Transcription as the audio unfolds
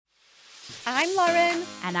I'm Lauren.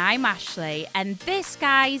 And I'm Ashley. And this,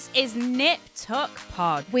 guys, is Nip Tuck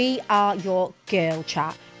Pod. We are your girl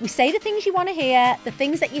chat. We say the things you want to hear, the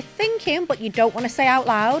things that you're thinking but you don't want to say out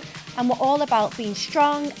loud. And we're all about being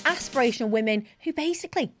strong, aspirational women who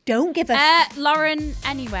basically don't give a... Lauren,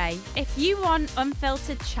 anyway, if you want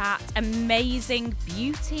unfiltered chat, amazing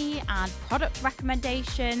beauty and product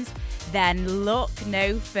recommendations, then look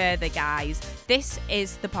no further, guys. This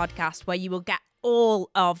is the podcast where you will get all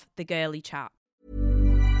of the girly chat.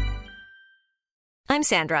 I'm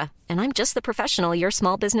Sandra, and I'm just the professional your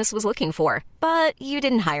small business was looking for. But you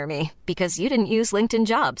didn't hire me because you didn't use LinkedIn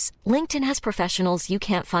Jobs. LinkedIn has professionals you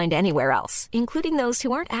can't find anywhere else, including those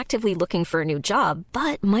who aren't actively looking for a new job,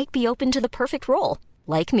 but might be open to the perfect role,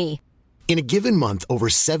 like me. In a given month, over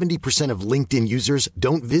 70% of LinkedIn users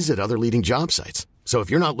don't visit other leading job sites. So if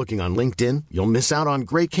you're not looking on LinkedIn, you'll miss out on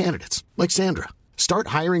great candidates like Sandra. Start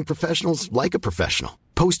hiring professionals like a professional.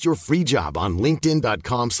 Post your free job on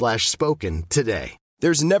linkedin.com/spoken today.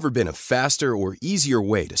 There's never been a faster or easier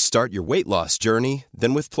way to start your weight loss journey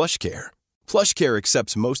than with PlushCare. PlushCare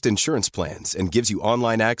accepts most insurance plans and gives you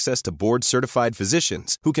online access to board-certified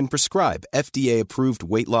physicians who can prescribe FDA-approved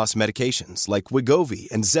weight loss medications like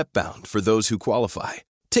Wegovy and Zepbound for those who qualify.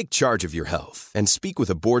 Take charge of your health and speak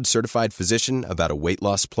with a board-certified physician about a weight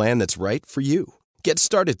loss plan that's right for you. Get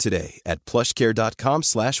started today at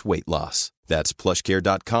plushcare.com/weight loss. That's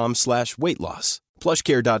plushcare.com/weight loss.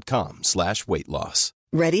 plushcare.com/weight loss.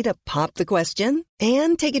 Ready to pop the question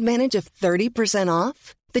and take advantage of 30%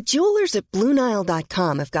 off? The jewelers at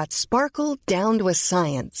BlueNile.com have got sparkle down to a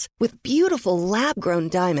science with beautiful lab-grown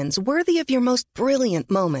diamonds worthy of your most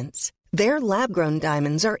brilliant moments. Their lab-grown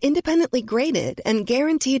diamonds are independently graded and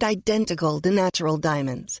guaranteed identical to natural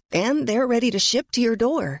diamonds. And they're ready to ship to your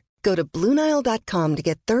door. Go to BlueNile.com to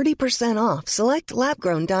get 30% off select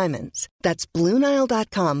lab-grown diamonds. That's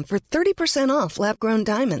BlueNile.com for 30% off lab-grown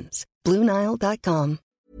diamonds. BlueNile.com.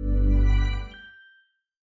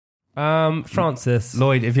 Francis.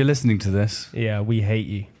 Lloyd, if you're listening to this... Yeah, we hate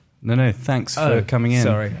you. No, thanks for coming in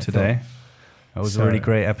today. That was a really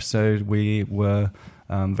great episode. We were...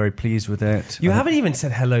 very pleased with it. You haven't even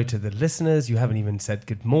said hello to the listeners. You haven't even said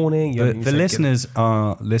good morning. The listeners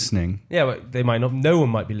are listening. Yeah, but they might not. No one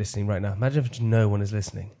might be listening right now. Imagine if no one is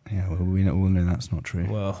listening. Yeah, well, we all know that's not true.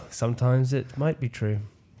 Well, sometimes it might be true.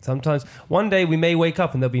 Sometimes one day we may wake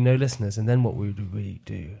up and there'll be no listeners, and then what would we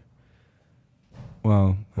do?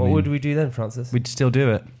 Well, what would we do then, Francis? We'd still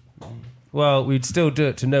do it. Well, we'd still do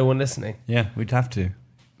it to no one listening. Yeah, we'd have to.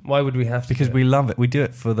 Why would we have to? Because we love it. We do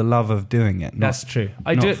it for the love of doing it. That's true.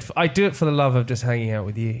 I do it for the love of just hanging out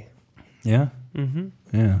with you. Yeah? Mm-hmm.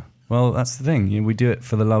 Yeah. Well, that's the thing. We do it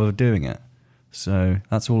for the love of doing it. So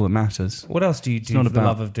that's all that matters. What else do you do for the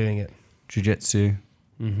love of doing it? Jiu-jitsu.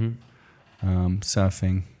 Mm-hmm.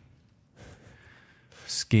 Surfing.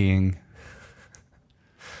 Skiing.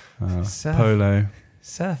 Polo.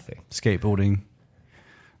 Surfing. Skateboarding.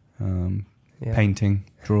 Painting.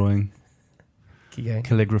 Drawing.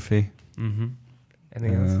 Calligraphy. Mm-hmm.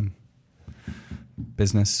 Anything else?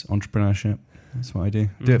 Business, entrepreneurship. That's what I do.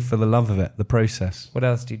 Do it for the love of it, the process. What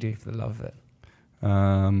else do you do for the love of it?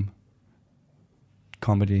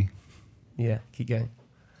 Comedy. Yeah, keep going.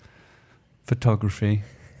 Photography.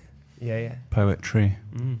 Yeah. Poetry.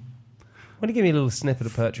 Want to give me a little snippet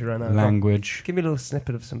of poetry right now? Language. Give me a little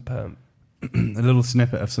snippet of some poem. A little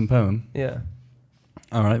snippet of some poem? Yeah.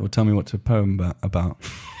 All right, well, tell me what to poem about.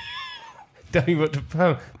 Tell me what to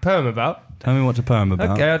poem about. Tell me what to poem about.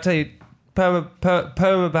 Okay, I'll tell you. Poem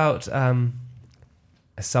about a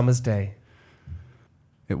summer's day.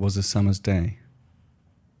 It was a summer's day.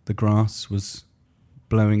 The grass was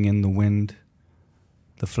blowing in the wind.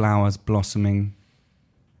 The flowers blossoming.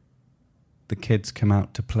 The kids come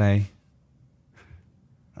out to play.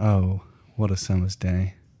 Oh, what a summer's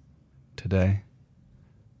day today.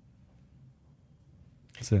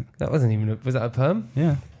 That's it. That wasn't even... was that a poem?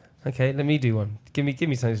 Yeah. Okay, let me do one. Give me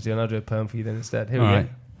something to do, and I'll do a poem for you then instead. Here we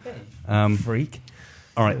go. Freak.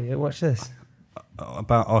 All right. Watch this.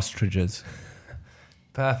 About ostriches.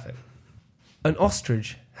 Perfect. An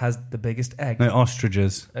ostrich has the biggest egg. No,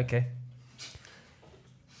 ostriches. Okay.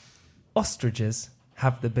 Ostriches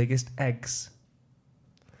have the biggest eggs.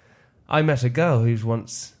 I met a girl whose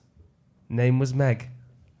once name was Meg.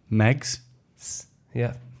 Megs?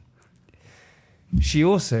 Yeah. She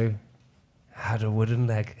also had a wooden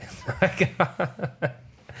leg.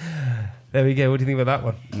 There we go. What do you think about that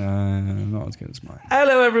one? Not as good as mine.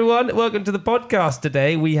 Hello, everyone. Welcome to the podcast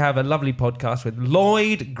today. We have a lovely podcast with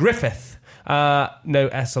Lloyd Griffith. No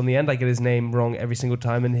S on the end. I get his name wrong every single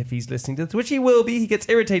time, and if he's listening to this, which he will be, he gets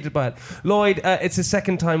irritated by it. Lloyd, it's his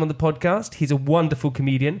second time on the podcast. He's a wonderful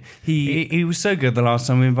comedian. He was so good the last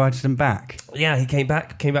time we invited him back. Yeah, he came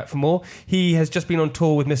back for more. He has just been on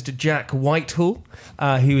tour with Mr. Jack Whitehall,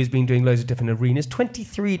 who has been doing loads of different arenas,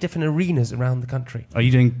 23 different arenas around the country. Are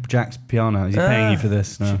you doing Jack's piano? Is he paying you for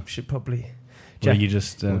this? No. Should probably. Jack, you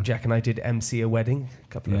just Jack and I did MC a wedding a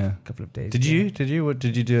couple of days. Did you? What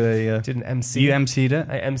did you do? Did an MC. You MC'd it?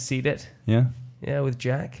 I MC'd it. Yeah. Yeah, with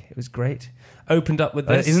Jack. It was great. Opened up with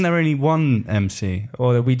this. Isn't there only one MC?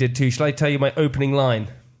 Or we did two. Shall I tell you my opening line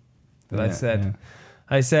that I said? Yeah.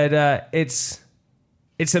 I said, it's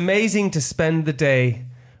amazing to spend the day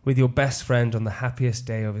with your best friend on the happiest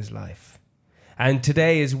day of his life. And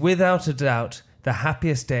today is without a doubt the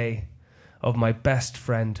happiest day of my best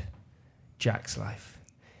friend Jack's life.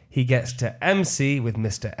 He gets to MC with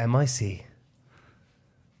Mr. MIC.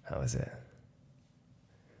 How was it?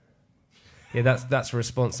 Yeah, that's a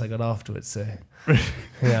response I got afterwards. So,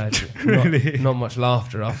 yeah, really? not much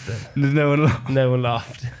laughter after. No one laughed. No one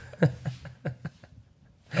laughed.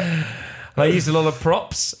 I used a lot of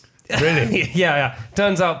props. Really? Yeah.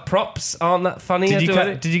 Turns out props aren't that funny. Did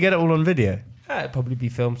you get it all on video? It'd probably be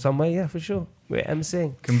filmed somewhere, yeah, for sure. We're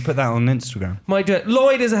MCing. Can we put that on Instagram? Might do it.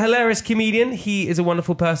 Lloyd is a hilarious comedian. He is a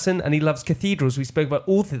wonderful person, and he loves cathedrals. We spoke about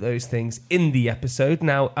all of those things in the episode.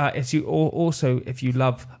 Now, if you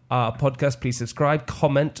love our podcast, please subscribe,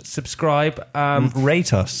 comment, subscribe,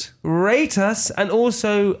 rate us, and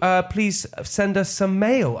also please send us some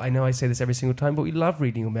mail. I know I say this every single time, but we love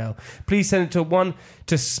reading your mail. Please send it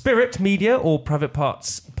to Spirit Media or Private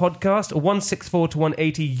Parts Podcast, 164 to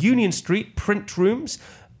 180 Union Street, Print Rooms,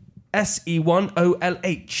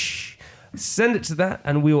 SE1OLH. Send it to that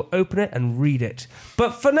and we will open it and read it.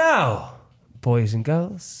 But for now, boys and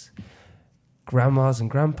girls, grandmas and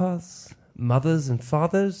grandpas, mothers and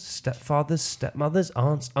fathers, stepfathers, stepmothers,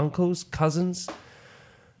 aunts, uncles, cousins,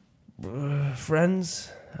 friends,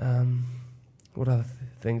 what other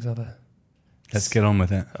things are there? Let's get on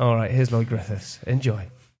with it. All right, here's Lloyd Griffiths. Enjoy.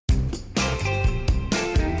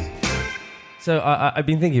 So I've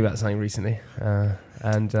been thinking about something recently,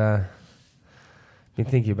 and been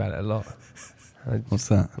thinking about it a lot. What's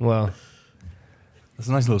that? Well, that's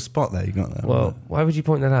a nice little spot there you got there. Well, why would you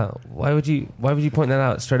point that out? Why would you point that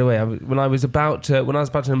out straight away? When I was about to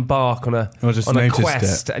embark on a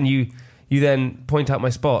quest, and you then point out my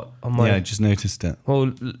spot on my. Yeah, I just noticed it.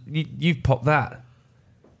 Well, you've popped that.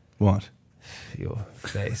 What? Your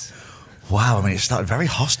face. Wow, I mean, it started very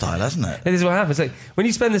hostile, hasn't it? This is what happens. Like, when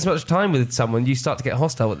you spend this much time with someone, you start to get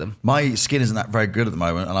hostile with them. My skin isn't that very good at the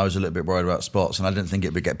moment, and I was a little bit worried about spots, and I didn't think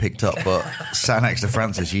it would get picked up, but sat next to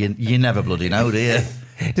Francis, you never bloody know, do you?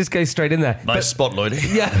 Just go straight in there. Nice spot, Lloyd.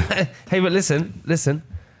 Yeah. Hey, but listen.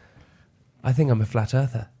 I think I'm a flat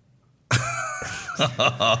earther.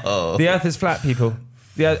 The earth is flat, people.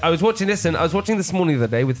 Yeah, I was watching this morning the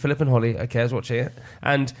other day with Philip and Holly. Okay, I was watching it,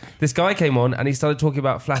 and this guy came on and he started talking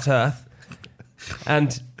about flat Earth,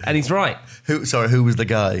 and he's right. Who was the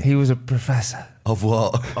guy? He was a professor of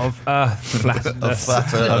what? Of Earth, flat of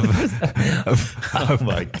flat Earth. Oh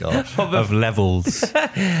my gosh! Of levels.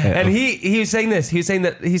 And he was saying this. He was saying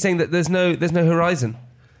that there's no horizon.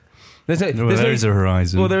 There is a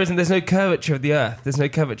horizon. Well, there isn't. There's no curvature of the Earth. There's no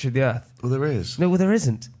curvature of the Earth. Well, there is. No, well, there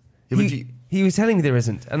isn't. Yeah, he was telling me there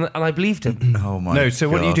isn't, and I believed him. Oh my! No, so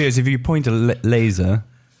what you do is if you point a laser,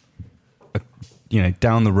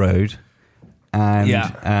 down the road, and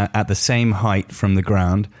at the same height from the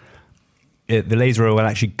ground, the laser will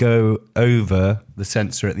actually go over the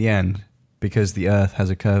sensor at the end because the Earth has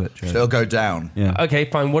a curvature. So it'll go down. Yeah. Okay,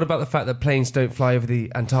 fine. What about the fact that planes don't fly over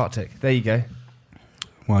the Antarctic? There you go.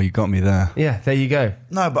 Well, you got me there. Yeah, there you go.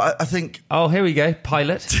 No, but I think... Oh, here we go.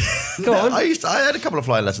 Pilot. Go on. I had a couple of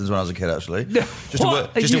flying lessons when I was a kid, actually. Just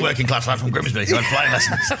a working class lad from Grimsby who had flying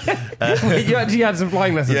lessons. You actually had some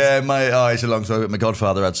flying lessons? Yeah, it's a long story. My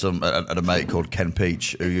godfather had a mate called Ken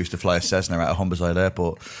Peach who used to fly a Cessna out of Humberside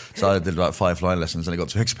Airport. So I did about 5 flying lessons and it got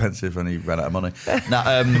too expensive and he ran out of money. So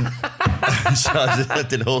I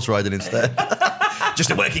did horse riding instead.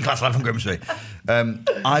 Just a working class lad from Grimsby.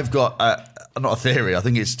 I've got... not a theory, I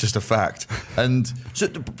think it's just a fact. And so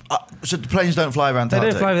the planes don't fly over Antarctic.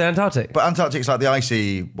 They don't fly over the Antarctic. But Antarctic's like the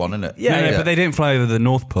icy one, isn't it? Yeah, but they didn't fly over the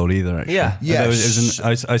North Pole either, actually. Yeah. Yes.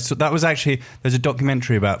 That was actually... There's a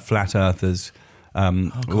documentary about flat earthers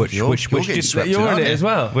which you're just getting swept in, You're in aren't it you? as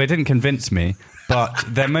well. Well, it didn't convince me, but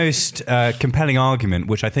their most compelling argument,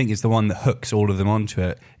 which I think is the one that hooks all of them onto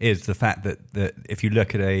it, is the fact that if you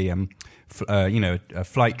look at a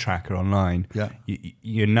flight tracker online,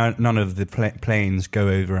 none of the planes go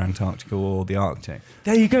over Antarctica or the Arctic.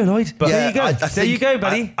 There you go, Lloyd. But there you go. I There think- you go,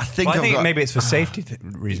 buddy. I think, Well, I think I've got- maybe it's for safety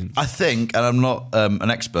reasons. I think, and I'm not an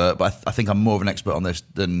expert, but I think I'm more of an expert on this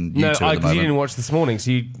than you No, two at the because you moment. didn't watch this morning,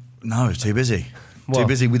 so you... No, it's too busy. What? Too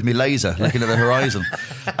busy with me laser, looking at the horizon.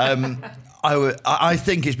 I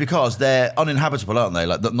think it's because they're uninhabitable, aren't they?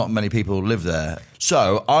 Like, not many people live there.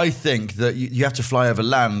 So I think that you have to fly over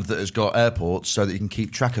land that has got airports so that you can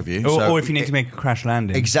keep track of you. Or if you need to make a crash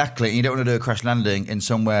landing. Exactly. And you don't want to do a crash landing in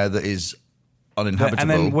somewhere that is uninhabitable. And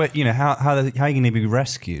then, how are you going to be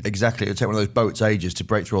rescued? Exactly. It would take one of those boats ages to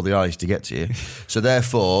break through all the ice to get to you. So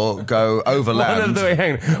therefore, go over land.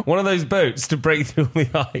 One of those boats to break through the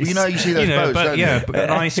ice. You know, you see those boats, don't you? but an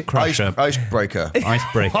ice crusher. Icebreaker.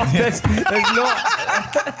 Icebreaker.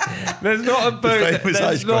 there's not a boat. famous There's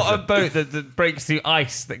ice not crusher. a boat that breaks through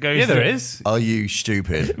ice that goes. Yeah, there through. is. Are you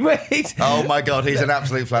stupid? Wait. Oh my God, he's an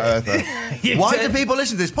absolute flat earther. Why do people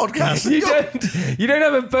listen to this podcast? You don't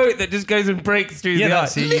have a boat that just goes and breaks through the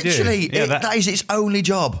that's ice. it. You do. Literally, Yeah, that is its only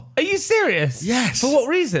job. Are you serious? Yes. For what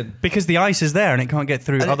reason? Because the ice is there and it can't get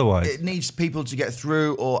through And otherwise. it needs people to get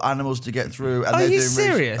through or animals to get through. And Are they're you doing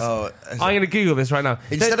serious? I'm going to Google this right now.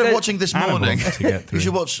 instead of watching This animals Morning, to get through. you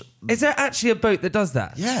should watch. Is there actually a boat that does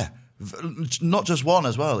that? Yeah, not just one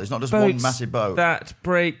as well. It's not just one massive boat. that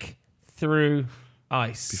break through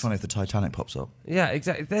ice. It'd be funny if the Titanic pops up. Yeah,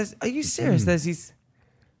 exactly. Are you serious? There's these.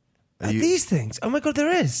 These things. Oh my God, there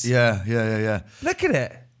is. Yeah. Look at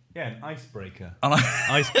it. Yeah, an icebreaker. An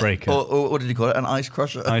Icebreaker. or what did you call it? An ice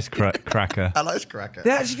crusher? Ice cracker. An ice cracker. They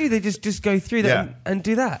actually do. They just go through that Yeah. and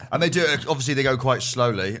do that. And they do it. Obviously, they go quite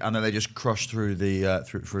slowly, and then they just crush through the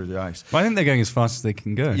through the ice. Well, I think they're going as fast as they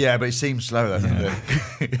can go. Yeah, but it seems slow, doesn't it?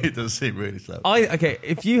 It does seem really slow.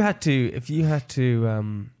 If you had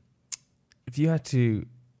to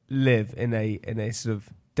live in a sort of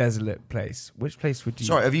desolate place, which place would you?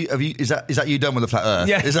 Sorry, have you? Is that you done with the flat Earth?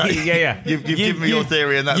 Yeah, Is that, yeah. You've given me your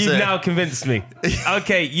theory, and that's you've it. now convinced me.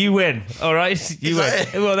 Okay, you win. All right, you win.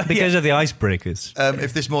 that it? Well, Because of the icebreakers.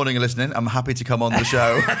 If This Morning are listening, I'm happy to come on the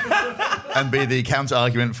show and be the counter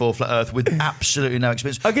argument for flat Earth with absolutely no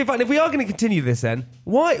experience. Okay, fine. If we are going to continue this, then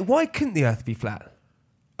why couldn't the Earth be flat?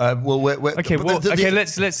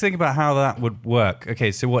 Let's think about how that would work.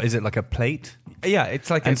 Okay, so what is it, like a plate? Yeah, it's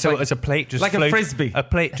like It's a plate just like a frisbee. A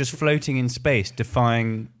plate just floating in space,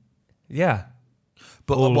 defying. Yeah.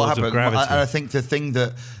 But all what laws of happened? gravity. I think the thing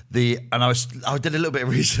that I did a little bit of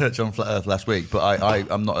research on flat Earth last week, but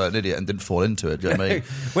I'm not an idiot and didn't fall into it. Do you know what I mean?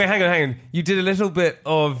 Wait, hang on. You did a little bit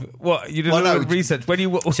of what? You did a little bit of research.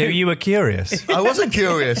 So you were curious. I wasn't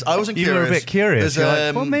curious. You were a bit curious. There's, You're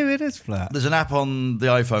like, well, maybe it is flat. There's an app on the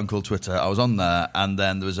iPhone called Twitter. I was on there, and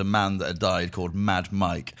then there was a man that had died called Mad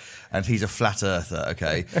Mike, and he's a flat earther,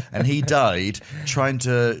 okay? And he died trying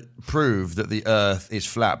to prove that the Earth is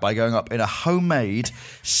flat by going up in a homemade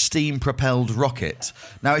steam-propelled rocket.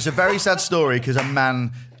 Now, it's a very sad story because a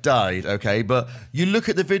man died, okay? But you look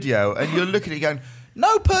at the video, and you're looking at it going,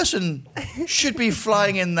 no person should be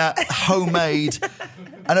flying in that homemade.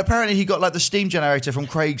 And apparently he got like the steam generator from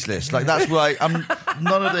Craigslist. Like that's why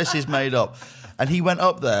none of this is made up. And he went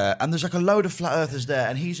up there, and there's like a load of flat earthers there,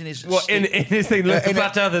 and he's in his in his thing. Look, the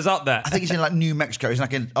flat Earthers up there. I think he's in like New Mexico. He's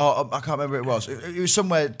like in I can't remember where it was. It was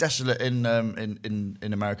somewhere desolate in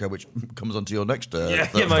America, which comes on to your next.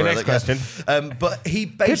 My next question. But he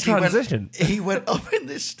basically he went up in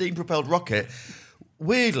this steam propelled rocket.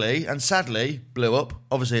 Weirdly and sadly, blew up.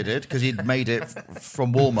 Obviously, it did because he'd made it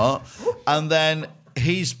from Walmart, and then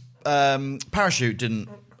his parachute didn't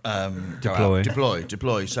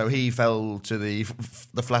deploy. So he fell to the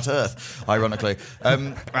flat Earth, ironically,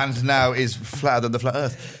 and now is flatter than the flat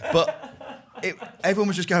Earth. But everyone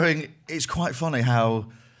was just going. It's quite funny how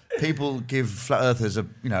people give flat earthers a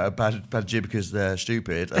bad jib because they're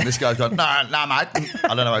stupid, and this guy's gone, nah, mate. I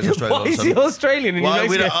don't know why he's Australian. Why is he Australian?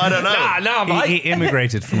 I don't know. Nah, mate. He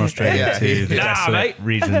immigrated from Australia to the desolate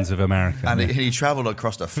regions of America. And he travelled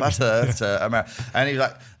across the flat Earth to America, and he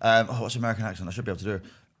was like, what's American accent? I should be able to do it.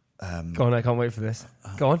 Go on, I can't wait for this.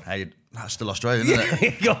 Go on. Hey, that's still Australian, isn't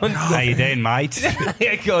it? Go on. How you doing, mate?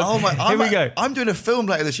 Yeah, go on. Oh my! Here we go. I'm doing a film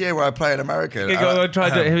later this year where I play an American. Okay, go on, try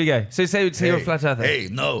to do it. Here we go. So say you're a flat earther. Hey,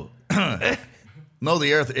 no. No,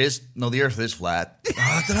 the Earth is flat.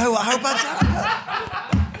 I don't know. How bad's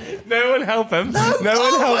that? No one help him. No one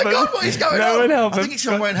help my him. God, what is going on? No one help him. I think he's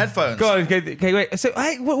wearing headphones. Go on. Okay, wait. So,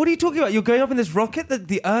 hey, what are you talking about? You're going up in this rocket?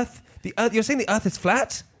 The Earth. You're saying the Earth is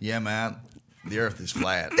flat? Yeah, man. The Earth is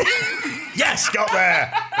flat. Yes, got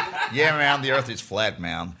there. Yeah, man, the Earth is flat,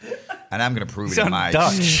 man. And I'm going to prove it in my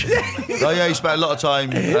Dutch. Oh, yeah, you spent a lot of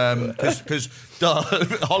time because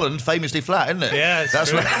Holland famously flat, isn't it? Yeah,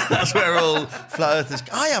 that's where all flat earthers.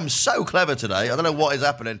 I am so clever today. I don't know what is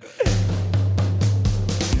happening.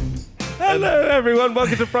 Hello, everyone.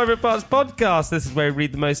 Welcome to Private Parts Podcast. This is where we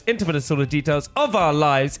read the most intimate and sort of details of our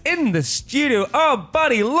lives. In the studio, our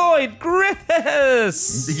buddy Lloyd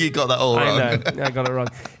Griffiths. You got that all wrong. I know, I got it wrong.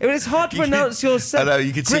 It's hard to pronounce your I know,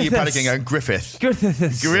 you can see you panicking going, Griffith.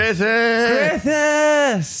 Griffiths.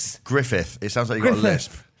 Griffith. It sounds like you got a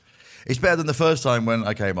lisp. It's better than the first time when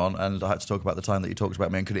I came on and I had to talk about the time that you talked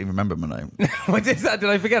about me and couldn't even remember my name. What is that? Did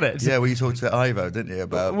I forget it? Yeah, well, you talked to Ivo, didn't you?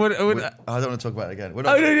 About. I don't want to talk about it again.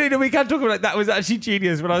 No, we can't talk about it. That was actually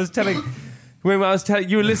genius when I was telling. When I was telling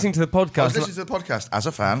you were listening to the podcast. I was listening to the podcast as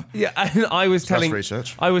a fan. Yeah, and I was telling.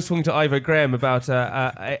 Research. I was talking to Ivo Graham about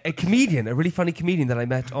a comedian, a really funny comedian that I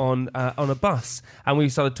met on a bus, and we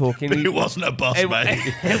started talking. It wasn't a bus,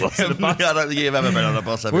 mate. It wasn't a bus. I don't think you've ever been on a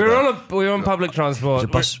bus. We were on public transport.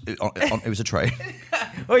 It was a bus. It was a train.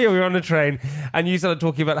 Oh yeah, we were on a train, and you started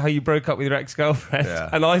talking about how you broke up with your ex-girlfriend,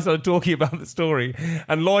 and I started talking about the story,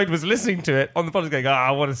 and Lloyd was listening to it on the podcast,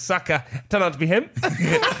 going, what a sucker! Turned out to be him.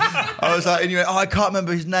 I was like, and you went, I can't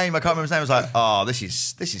remember his name. I was like, this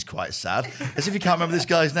is quite sad. As if you can't remember this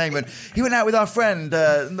guy's name. And he went out with our friend,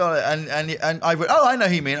 and I went, I know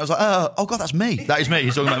who you mean. I was like, oh God, that's me. That is me.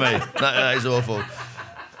 He's talking about me. That is awful.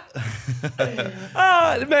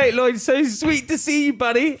 Mate, Lloyd, so sweet to see you,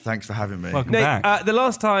 buddy. Thanks for having me. Welcome Nate, back. the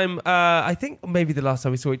last time, I think maybe the last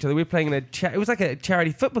time we saw each other, we were playing in it was like a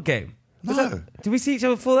charity football game. No. Did we see each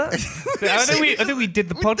other before that? I think we did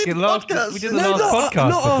the podcast last. We did the No, last podcast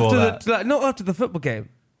not before after that. not after the football game.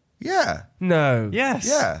 Yeah. No. Yes.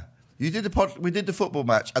 Yeah. You did we did the football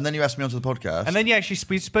match, and then you asked me onto the podcast. And then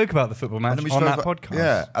we spoke about the football match on that podcast.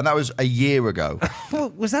 Yeah, and that was a year ago. Well,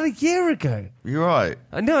 was that a year ago? You're right.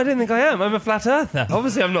 No, I don't think I am. I'm a flat earther.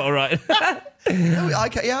 Obviously, I'm not all right. No, I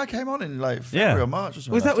came on in like February or March or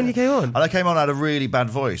something. Was that when you came on? And I came on, I had a really bad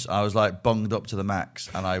voice. I was like bunged up to the max,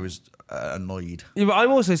 and I was annoyed. Yeah, but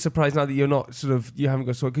I'm also surprised now that you're not you haven't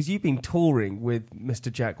got because you've been touring with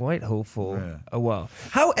Mr. Jack Whitehall for a while.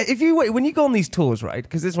 When you go on these tours, right?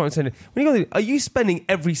 Because this is what I'm saying. When you go, are you spending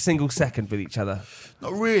every single second with each other?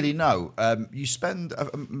 Not really, no. You spend a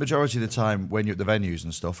majority of the time when you're at the venues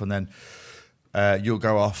and stuff, and then you'll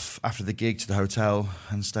go off after the gig to the hotel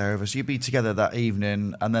and stay over. So you'll be together that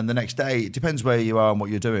evening, and then the next day, it depends where you are and what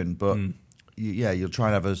you're doing, but you'll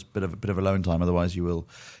try and have a bit of alone time. Otherwise, you will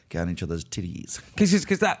get on each other's titties.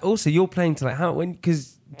 Because that also you're playing to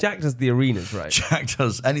because Jack does the arenas, right? Jack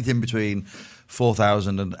does anything between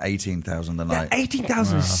 4,000 and 18,000 a night.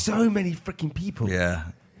 18,000 is so many freaking people. Yeah,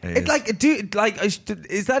 is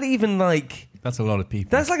that even like? That's a lot of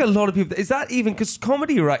people. That's like a lot of people. Is that even because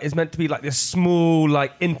comedy, right, is meant to be like this small,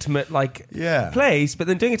 like intimate, like place, but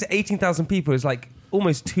then doing it to 18,000 people is like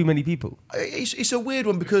almost too many people. It's a weird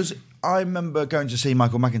one because I remember going to see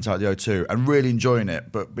Michael McIntyre at the O2 and really enjoying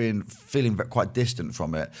it, but feeling quite distant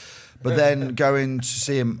from it. But then going to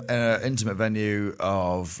see him in an intimate venue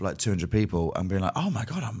of like 200 people and being like, oh my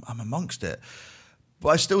God, I'm amongst it. But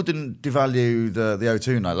I still didn't devalue the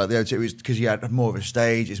O2 night. Like the O2 was because you had more of a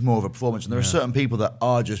stage, it's more of a performance. And there are certain people that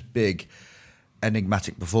are just big,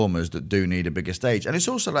 enigmatic performers that do need a bigger stage. And it's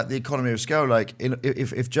also like the economy of scale. Like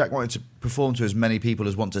if Jack wanted to perform to as many people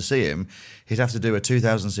as want to see him, he'd have to do a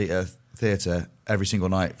 2,000-seater theatre every single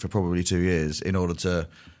night for probably 2 years in order to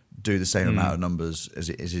do the same amount of numbers as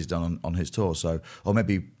he's done on his tour, or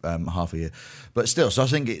maybe half a year, but still. So I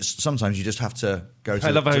think it's sometimes you just have to go.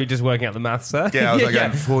 I love how you're just working out the maths there. Yeah, I was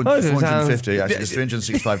like 450. Actually, there's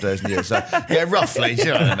 365 days in a year. So yeah, roughly. Do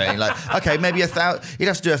you know what I mean? Like, okay, maybe 1,000. He'd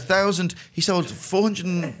have to do 1,000. He sold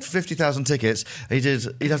 450,000 tickets. He'd have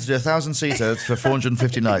to do 1,000 seaters for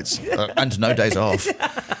 450 nights and no days off.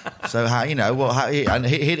 So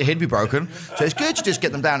he'd be broken. So it's good to just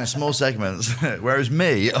get them down in small segments. Whereas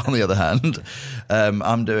me, on the other hand,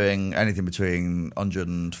 I'm doing anything between 100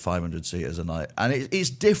 and 500 seaters a night, and it's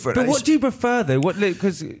different. But what do you prefer though?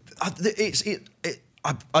 Because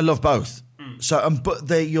I love both. So, but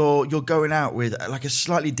you're going out with like a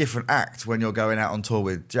slightly different act when you're going out on tour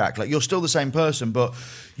with Jack. Like you're still the same person, but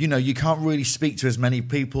you can't really speak to as many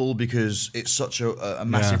people because it's such a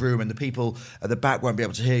massive room, and the people at the back won't be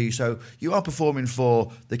able to hear you. So you are performing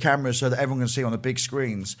for the cameras so that everyone can see on the big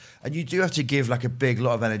screens, and you do have to give like a big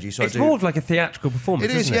lot of energy. So it's more of like a theatrical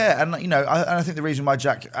performance. It is, yeah. And I think the reason why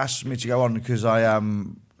Jack asked me to go on because I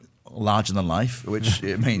am larger than life, which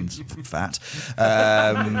it means fat,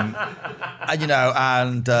 and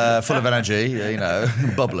full of energy,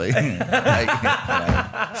 bubbly,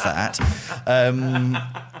 fat,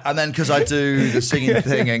 and then because I do the singing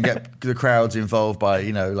thing and get the crowds involved by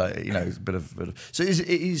a bit of so it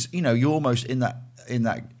is you're almost in that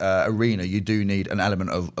arena. You do need an element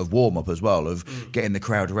of warm up as well, of getting the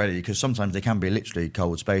crowd ready, because sometimes they can be literally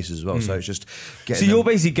cold spaces as well. So it's just getting. So you're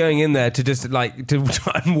basically going in there to just to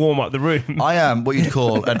try and warm up the room. I am what you'd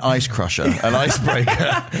call an ice crusher, an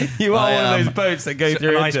icebreaker. You are one of those boats that go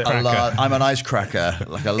through. I'm an ice cracker,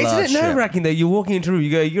 like a large. Isn't it nerve-wracking though? You're walking into a room,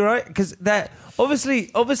 you go, "You're right," because that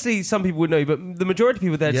obviously some people would know, but the majority of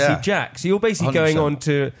people there to see Jack. So you're basically 100%. Going on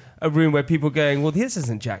to a room where people are going, well, this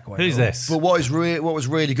isn't Jack Whitehall. Who's this? But what was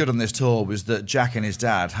really good on this tour was that Jack and his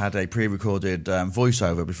dad had a pre-recorded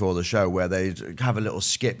voiceover before the show where they'd have a little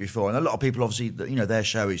skit before. And a lot of people, obviously, their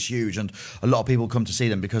show is huge, and a lot of people come to see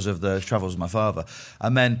them because of the travels of my father.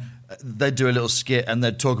 And then they'd do a little skit and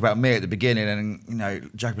they'd talk about me at the beginning,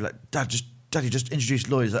 and Jack would be like, Daddy just introduced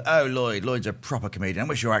Lloyd. He's like, oh, Lloyd's a proper comedian. I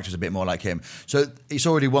wish your actor's a bit more like him. So he's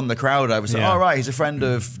already won the crowd over. So, right, he's a friend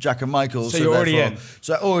of Jack and Michael. So you're already in.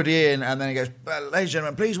 So already in. And then he goes, ladies and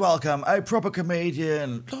gentlemen, please welcome a proper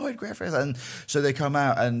comedian, Lloyd Griffith. And so they come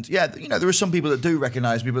out. And, there are some people that do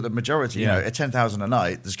recognise me, but the majority, at 10,000 a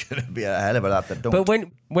night, there's going to be a hell of a lot that don't. But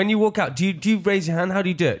when you walk out, do you raise your hand? How do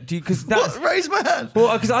you do it? Raise my hand?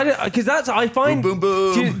 Well, because that's, I find... Boom,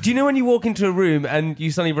 boom, boom. Do you know when you walk into a room and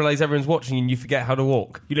you suddenly realise everyone's watching you and you forget how to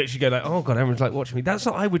walk? You literally go like, oh God, everyone's like watching me. That's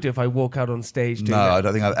what I would do if I walk out on stage. No, I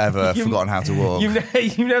don't think I've ever forgotten how to walk.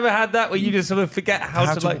 You've never had that where you just sort of forget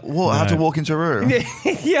how to like... How to walk into a room?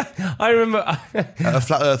 Yeah, I remember... At a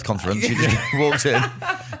Flat Earth conference, you just walked in.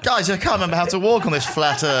 Guys, I can't remember how to walk on this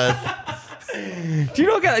flat Earth. Do you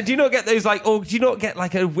not get those like, or do you not get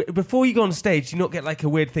like before you go on stage, do you not get like a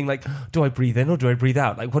weird thing like, do I breathe in or do I breathe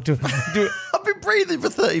out? Like, what do I've been breathing for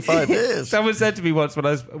 35 years. Someone said to me once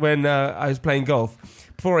when I was playing golf,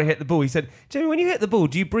 before I hit the ball, he said, Jamie, when you hit the ball,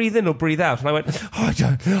 do you breathe in or breathe out? And I went, I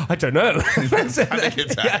don't know. So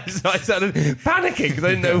I started panicking because I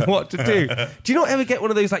didn't know what to do. Do you not ever get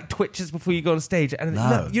one of those like twitches before you go on stage? And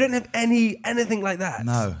no, you don't have anything like that.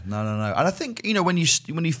 No. And I think when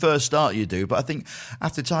you first start, you do, but I think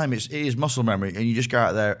after time it is muscle memory, and you just go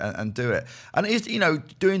out there and do it. And it is,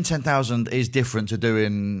 doing 10,000 is different to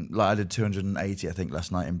doing, like I did 280, I think,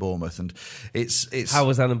 last night in Bournemouth, and it's. How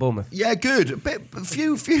was that in Bournemouth? Yeah, good. A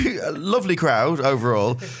few lovely crowd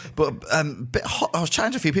overall, but bit hot. I was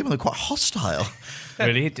chatting to a few people, and they're quite hostile.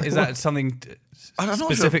 Really? Is that something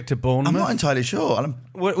specific to Bournemouth? I'm not entirely sure.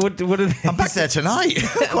 What are they? I'm back there tonight.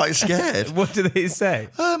 I'm quite scared. What do they say?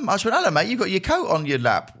 I just went, hello, mate, you've got your coat on your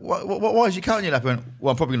lap. Why is your coat on your lap? I went,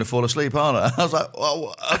 well, I'm probably going to fall asleep, aren't I? I was like,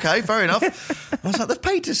 well, okay, fair enough. I was like, they've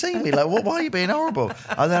paid to see me. Like, why are you being horrible?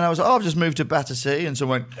 And then I was like, I've just moved to Battersea. And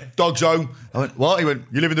someone went, dog zone. I went, what? He went,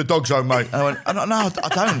 you live in the dog zone, mate. And I went, no, I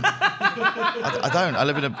don't. I don't. I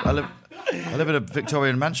live in a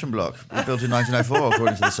Victorian mansion block built in 1904,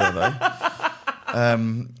 according to the survey.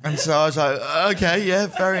 And so I was like, okay, yeah,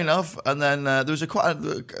 fair enough. And then there was quite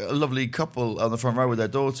a lovely couple on the front row with their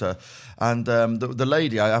daughter. And the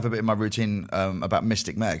lady, I have a bit in my routine about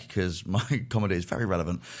Mystic Meg, because my comedy is very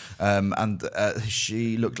relevant. And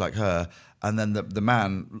she looked like her. And then the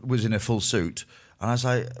man was in a full suit. And I was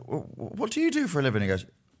like, what do you do for a living? He goes,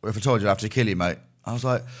 well, if I told you, I'd have to kill you, mate. I was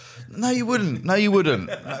like, no, you wouldn't.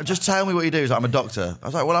 Just tell me what you do. He's like, I'm a doctor. I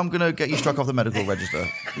was like, well, I'm going to get you struck off the medical register.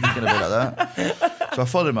 If you're going to be like that. So I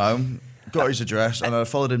followed him home, got his address, and I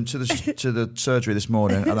followed him to the surgery this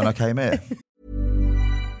morning, and then I came here.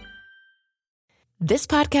 This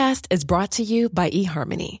podcast is brought to you by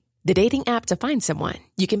eHarmony, the dating app to find someone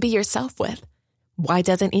you can be yourself with. Why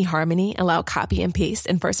doesn't eHarmony allow copy and paste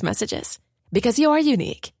in first messages? Because you are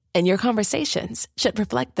unique, and your conversations should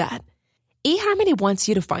reflect that. eHarmony wants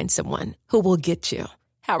you to find someone who will get you.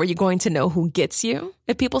 How are you going to know who gets you?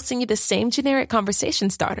 If people send you the same generic conversation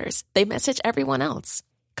starters they message everyone else.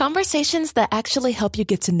 Conversations that actually help you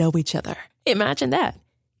get to know each other. Imagine that.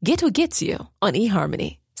 Get who gets you on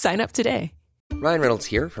eHarmony. Sign up today. Ryan Reynolds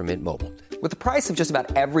here from Mint Mobile. With the price of just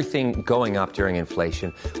about everything going up during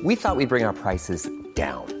inflation, we thought we'd bring our prices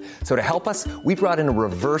down. So to help us, we brought in a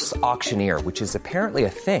reverse auctioneer, which is apparently a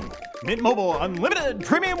thing. Mint Mobile Unlimited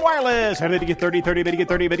Premium Wireless. How to get 30, 30, bit to get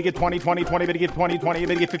 30, bit to get 20, 20, 20, bit to get 20, 20,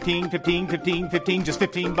 bit to get 15, 15, 15, 15, just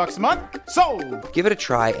 $15 a month? Sold! Give it a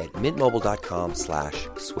try at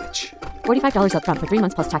mintmobile.com/switch. $45 up front for 3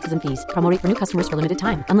 months plus taxes and fees. Promo rate for new customers for limited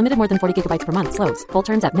time. Unlimited more than 40 gigabytes per month slows. Full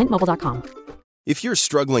terms at mintmobile.com. If you're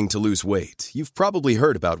struggling to lose weight, you've probably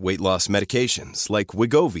heard about weight loss medications like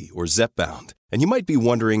Wegovy or Zepbound, and you might be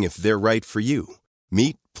wondering if they're right for you.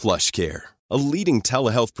 Meet PlushCare, a leading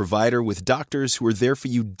telehealth provider with doctors who are there for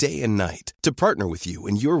you day and night to partner with you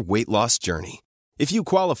in your weight loss journey. If you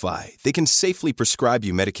qualify, they can safely prescribe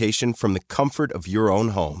you medication from the comfort of your own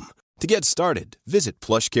home. To get started, visit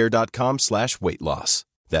plushcare.com/weightloss.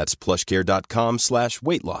 That's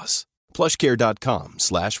plushcare.com/weightloss.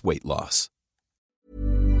 plushcare.com/weightloss.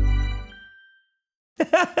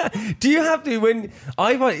 Do you have to when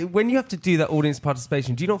you have to do that audience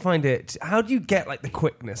participation? Do you not find it? How do you get like the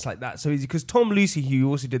quickness like that? So because Tom Lucy, who you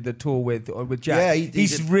also did the tour with Jack,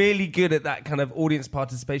 he's really good at that kind of audience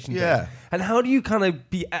participation. Yeah. Thing. And how do you kind of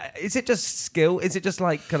be? Is it just skill? Is it just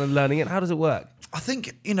like kind of learning it? How does it work? I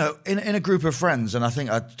think, in a group of friends, and I think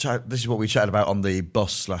this is what we chatted about on the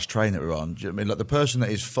bus/train that we were on. Do you know what I mean? Like the person that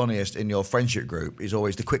is funniest in your friendship group is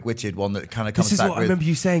always the quick-witted one that kind of comes back with... This is what I remember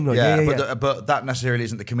you saying. Like, but that necessarily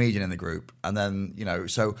isn't the comedian in the group. And then,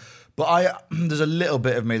 But there's a little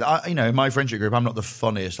bit of me that in my friendship group, I'm not the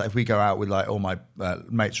funniest. Like if we go out with like all my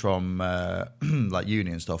mates from like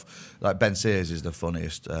uni and stuff, like Ben Sears is the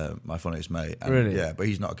funniest, my funniest mate. And, really? Yeah, but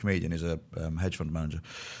he's not a comedian. He's a hedge fund manager.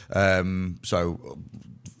 So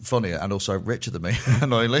funnier and also richer than me,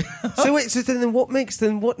 annoyingly. So then what makes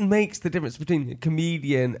the difference between a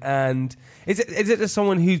comedian and is it just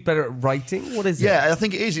someone who's better at writing? What is it? Yeah, I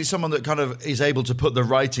think it is. It's someone that kind of is able to put the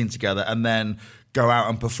writing together and then go out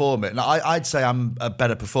and perform it. Now, I'd say I'm a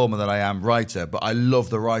better performer than I am writer, but I love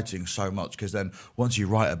the writing so much because then once you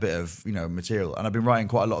write a bit of material, and I've been writing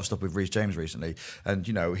quite a lot of stuff with Rhys James recently, and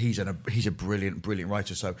he's a brilliant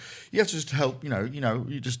writer. So you have to just help.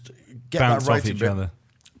 You just get bounce that writing off each bit. other.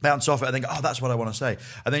 Bounce off it and think, oh, that's what I want to say,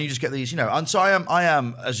 and then you just get these, and so I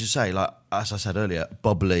am, as you say, like as I said earlier,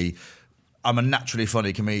 bubbly. I'm a naturally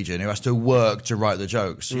funny comedian who has to work to write the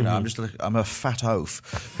jokes. I'm a fat oaf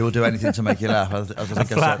who will do anything to make you laugh. A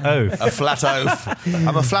flat oaf. A flat oaf.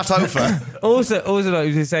 I'm a flat oafer. Also,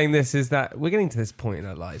 like you're saying this is that we're getting to this point in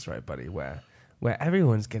our lives, right, buddy, where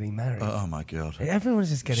everyone's getting married. Oh my God! Everyone's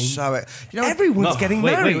just getting everyone's getting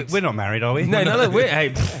married. We're not married, are we? No.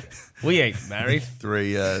 We ain't married.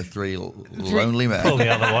 Three lonely men. Pull the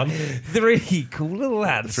other one. Three cool little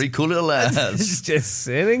lads. Just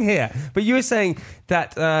sitting here. But you were saying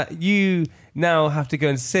that you now have to go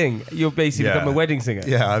and sing. You're basically become a wedding singer.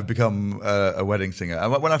 Yeah, I've become a wedding singer.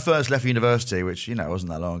 And when I first left university, which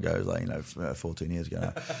wasn't that long ago, it was like 14 years ago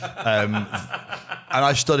now. And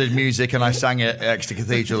I studied music and I sang at Exeter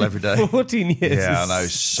Cathedral every day. 14 years. Yeah, I know.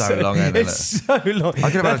 So long, isn't it? It's so long. I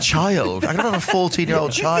could have had a child. I could have had a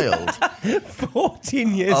 14-year-old child.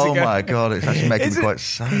 14 years ago. Oh my God! It's actually making me quite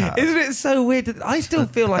sad. Isn't it so weird? That I still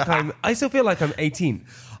feel like I'm 18.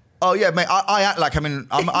 Oh yeah, mate. I act like I'm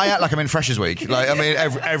in Freshers Week. Like I mean,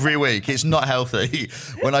 every week. It's not healthy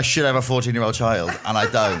when I should have a 14-year-old child and I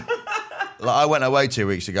don't. Like I went away 2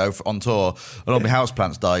 weeks ago on tour and all my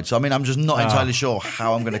houseplants died. So I mean, I'm just not entirely sure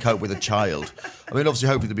how I'm going to cope with a child. I mean, obviously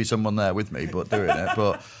hoping to be someone there with me, but doing it.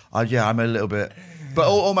 But I'm a little bit. But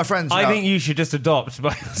all my friends. I think you should just adopt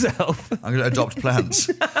by yourself. I'm going to adopt plants.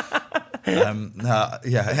 Imagine that.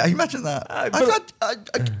 I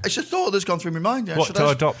just thought that's gone through my mind.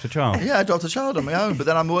 Adopt a child? Yeah, adopt a child on my own. But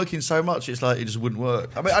then I'm working so much, it's like it just wouldn't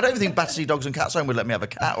work. I mean, I don't even think Battersea Dogs and Cats Home would let me have a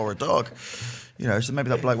cat or a dog. So maybe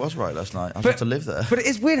that bloke was right last night. I just have to live there. But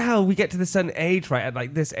it's weird how we get to this certain age, right? At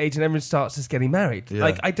like this age, and everyone starts just getting married. Yeah.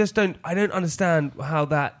 Like I don't understand how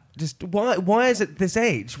that. Just why is it this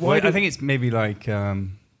age? I think it's maybe like to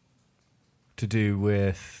do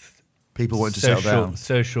with people wanting to settle down.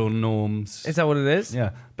 Social norms. Is that what it is? Yeah.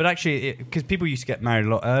 But actually, because people used to get married a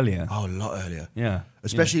lot earlier. Oh, a lot earlier. Yeah.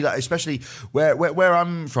 Especially where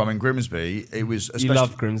I'm from in Grimsby, it was. You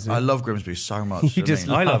love Grimsby. I love Grimsby so much.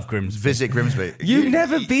 I love Grimsby. Visit Grimsby. You've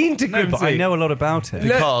never been to Grimsby, but I know a lot about it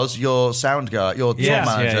because your sound guy, your tour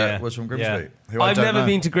manager, was from Grimsby. Yeah. I've never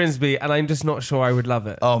been to Grimsby, and I'm just not sure I would love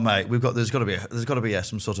it. Oh mate, there's got to be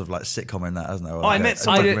some sort of like sitcom in that, hasn't there? I met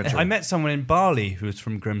someone in Bali who was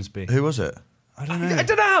from Grimsby. Who was it? I don't know. I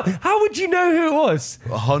don't know. How would you know who it was?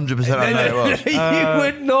 100% I know who it was. You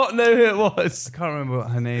would not know who it was. I can't remember what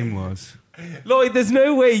her name was. Lloyd, there's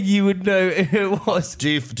no way you would know who it was.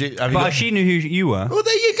 But she knew who you were. Well,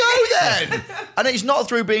 there you go then. And it's not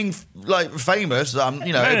through being like famous.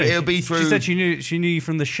 It'll be through. She said she knew you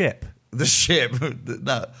from the ship. The ship.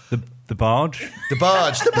 No. The barge. The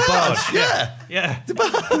barge. Yeah. The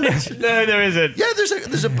barge. No, there isn't. Yeah,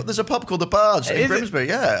 there's a pub called the Barge in Grimsby.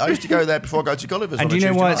 Yeah, I used to go there before I go to Gulliver's. And do you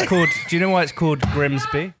know why it's called? Do you know why it's called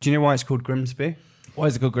Grimsby? Do you know why it's called Grimsby? Why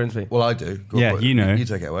is it called Grimsby? Well, I do. You know. You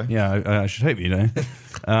take it away. Yeah, I should hope you know.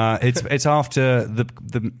 It's after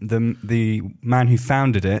the man who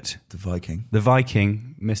founded it, The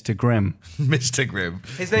Viking, Mr. Grimm. Mr. Grimm.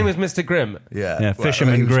 His name was Mr. Grimm. Yeah,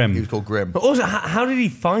 Fisherman Grimm. He was called Grimm. But also, how did he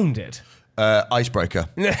find it? Icebreaker.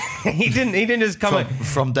 He didn't just come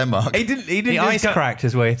from Denmark. He didn't He ice cracked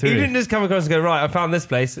his way through. He didn't just come across and go, right, I found this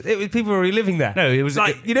place. It was people were already living there. No, it was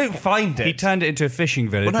like you don't find it. He turned it into a fishing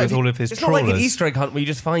village Well, no, with all of his It's trawlers. not like an Easter egg hunt where you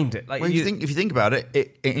just find it. Like Well, if you think about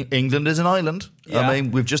it, England is an island. Yeah. I mean,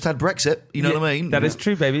 we've just had Brexit. You know what I mean? That is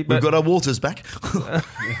true, baby. We've got our waters back.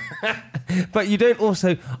 But you don't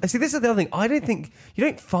also. I see. This is the other thing. I don't think you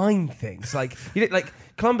don't find things like you don't like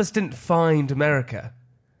Columbus didn't find America.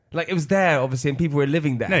 Like it was there, obviously, and people were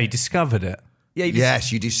living there. No, he discovered it. Yeah.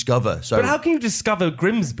 Yes, you discover. So, but how can you discover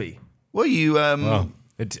Grimsby? Well, you. Well,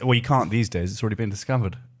 you can't these days. It's already been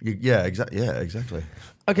discovered. Yeah, exactly. Yeah, exactly.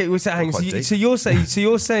 Okay, well, so hang on. So you're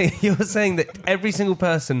saying that every single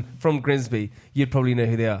person from Grimsby, you'd probably know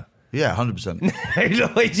who they are. Yeah, 100%. No,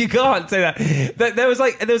 Lloyd, you can't say that. There was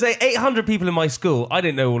 800 people in my school. I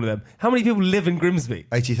didn't know all of them. How many people live in Grimsby?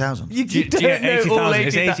 80,000. You don't know all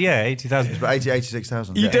 80,000. 80,000. It's about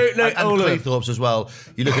 86,000. You don't know and all of them. Cleethorpes as well.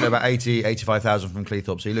 You're looking at about 85,000 from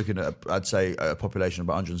Cleethorpes. So you're looking at, I'd say, a population of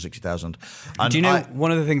about 160,000. Do you know,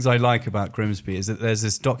 one of the things I like about Grimsby is that there's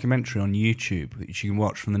this documentary on YouTube which you can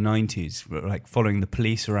watch from the 90s, like following the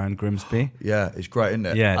police around Grimsby. Yeah, it's great, isn't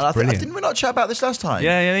it? Yeah, it's brilliant. Didn't we not chat about this last time?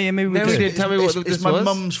 Yeah, maybe we did. Tell me what It's this my was.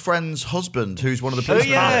 mum's friend's husband, who's one of the police.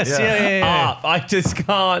 Yes, yeah. I just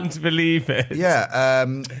can't believe it. Yeah,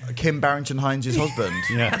 Kim Barrington Hines' husband.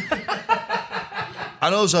 Yeah.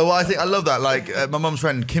 And also, I love that. Like my mum's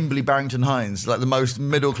friend, Kimberly Barrington Hines, like the most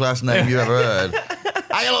middle class name you've ever heard.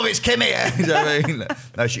 I love it's Kim here. You know what I mean?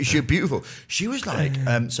 No, she's beautiful. She was like,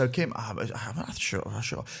 so Kim, I'm not sure.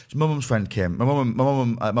 It's my mum's friend Kim.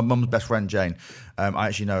 My mum's best friend Jane. I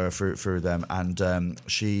actually know her through them, and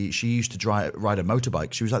she used to ride a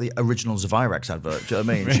motorbike. She was like the original Zavirax advert. Do you know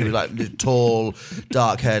what I mean? Really? She was like the tall,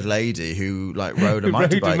 dark-haired lady who like rode a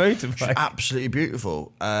motorbike. She was absolutely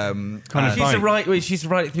beautiful. She used to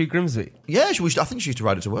ride it through Grimsby. Yeah, I think she used to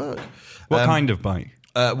ride it to work. What kind of bike?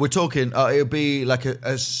 We're talking. It'll be like a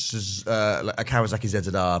Kawasaki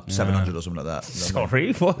ZZR 700 or something like that.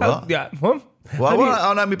 Sorry, what? Yeah, what? Well,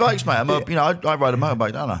 I know my bikes, mate. I ride a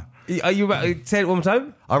motorbike, don't I? Are you about to say it one more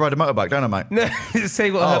time? I ride a motorbike, don't I, mate? No, say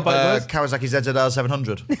what her bike was. Kawasaki ZZR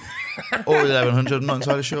 700 or 1100. I'm not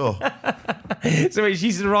entirely sure. So wait, she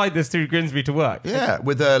used to ride this through Grimsby to work. Yeah,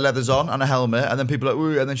 with her leathers on and a helmet, and then people are like,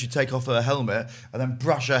 ooh, and then she'd take off her helmet and then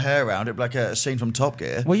brush her hair around. It'd be like a scene from Top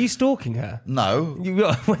Gear. Were you stalking her? No,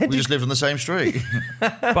 we just lived on the same street.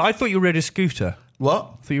 But I thought you rode a scooter.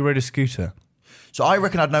 What? I thought you rode a scooter. So I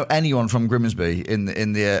reckon I'd know anyone from Grimsby in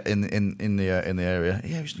the area.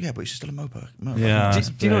 Yeah, but it's still a moped. Yeah.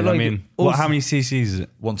 Do you know what? Like, how many cc's is it?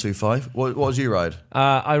 125. What does you ride?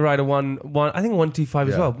 I ride a one. I think a 125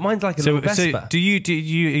 as well. Mine's like a little Vespa. So are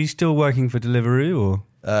you still working for Deliveroo or?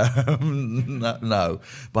 No,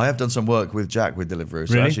 but I have done some work with Jack with Deliveroo.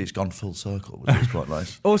 So really? Actually, it's gone full circle, which is quite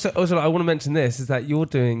nice. Also, I want to mention this is that you're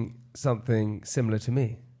doing something similar to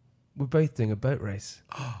me. We're both doing a boat race.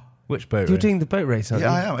 Which boat race? You're doing the boat race, aren't you?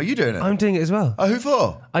 Yeah, I am. Are you doing it? I'm doing it as well. Oh, who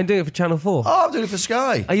for? I'm doing it for Channel 4. Oh, I'm doing it for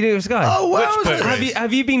Sky. Are you doing it for Sky? Oh, wow. Which boat race?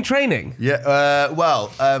 Have you been training? Yeah,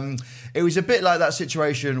 it was a bit like that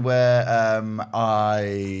situation where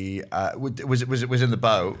I was in the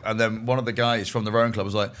boat, and then one of the guys from the rowing club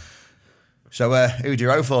was like, so who do you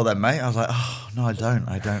row for then, mate? I was like, oh, no, I don't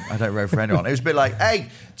row for anyone. It was a bit like, hey,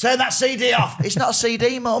 turn that CD off. It's not a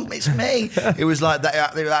CD, Mum, it's me. It was like,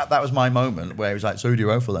 that was my moment where he was like, so who do you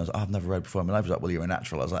row for then? I was like, I've never rowed before in my life. He was like, well, you're a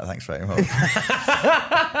natural. I was like, thanks very much.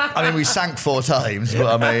 I mean, we sank 4 times, but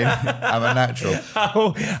I mean, I'm a natural.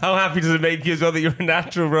 How happy does it make you as well that you're a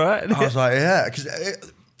natural, right? I was like, yeah, because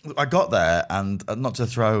I got there, and not to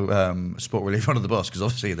throw Sport Relief under the bus, because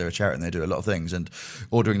obviously they're a charity and they do a lot of things, and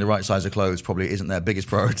ordering the right size of clothes probably isn't their biggest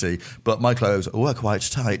priority, but my clothes were quite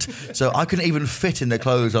tight, so I couldn't even fit in the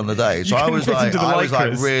clothes on the day. So I was like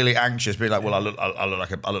really anxious, being like, well, I look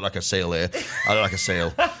like a seal here. I look like a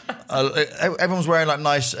seal. Everyone's wearing like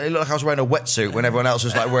nice. It looked like I was wearing a wetsuit when everyone else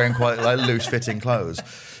was like wearing quite like loose fitting clothes.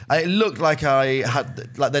 It looked like I had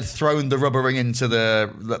they'd thrown the rubber ring into the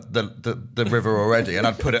river already, and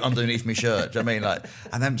I'd put it underneath my shirt. Do you know what I mean?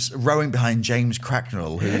 And then rowing behind James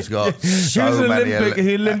Cracknell, who's got so many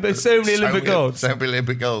Olympic golds. So many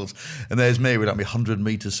Olympic golds. And there's me with like my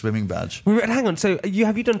 100-meter swimming badge. Hang on. So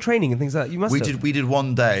have you done training and things like that? You must. We did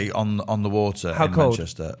one day on the water. How in cold?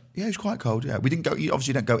 Manchester. Yeah, it was quite cold. Yeah, we didn't go. You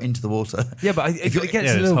obviously don't go into the water. Yeah, but it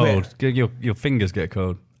gets a little cold. bit. Your fingers get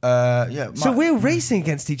cold. Yeah. So we're racing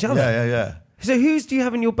against each other. Yeah. So whose do you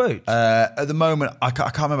have in your boat? At the moment, I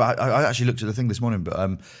can't remember. I actually looked at the thing this morning, but I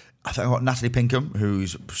think I've got Natalie Pinkham,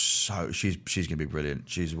 who's she's going to be brilliant.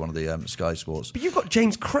 She's one of the Sky Sports. But you've got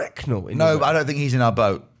James Cracknell in No, your boat. but I don't think he's in our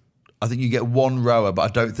boat. I think you get one rower,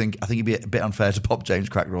 but I think it'd be a bit unfair to pop James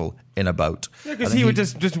Cracknell in a boat. Yeah, because he would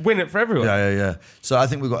just win it for everyone. Yeah. So I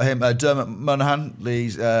think we've got him. Dermot Monaghan,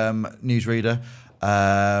 Lee's newsreader.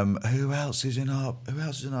 Who else is in our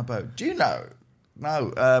boat? Do you know?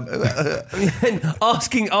 No.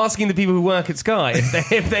 asking the people who work at Sky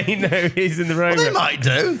if they know he's in the rover. Well, they might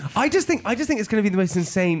do. I just think it's going to be the most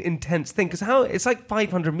insane, intense thing because it's like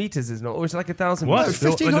 500 meters, isn't it? Or it's like 1,000 What? meters.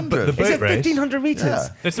 1,500. The boat Is it race? 1,500 meters? Yeah.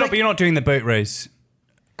 It's not, but you're not doing the boat race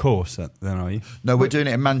course then, are you? No, we're doing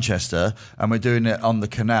it in Manchester and we're doing it on the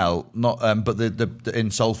canal, not but the in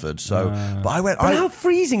Salford. So, but I went. But how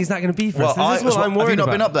freezing is that going to be for us? Well, This is what I'm worried have you not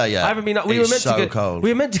about. been up there yet? I haven't been up. It's so cold. We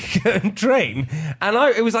were meant to go and train, and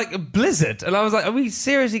it was like a blizzard, and I was like, "Are we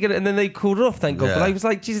seriously going to?" And then they called it off, thank God. Yeah. But I was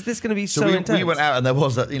like, "Jesus, this is going to be so we intense." went out and there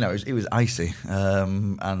was that, it was icy,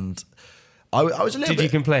 and I was a little bit. Did you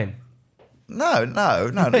complain? No, you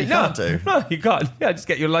can't do. No, you can't. Yeah, just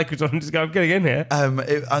get your Lycra on and just go, I'm getting in here.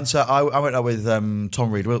 And so I went out with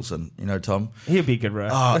Tom Reed Wilson. You know Tom. He'd be a good row.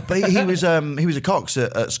 But he was a Cox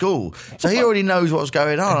at school, so he already knows what was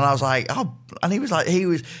going on. And I was like, and he was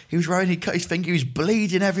rowing. He cut his finger. He was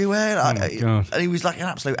bleeding everywhere. God. And he was like an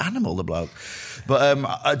absolute animal, the bloke.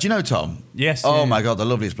 But do you know Tom? Yes. Oh yeah. my God, the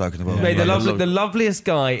loveliest bloke in the world. Mate, the loveliest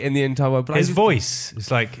guy in the entire world. But His voice,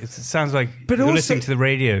 it sounds like But you're also- listening to the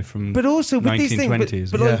radio from But also with these 1920s.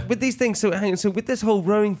 things, but like, with these things, so hang on, so with this whole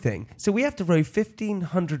rowing thing, so we have to row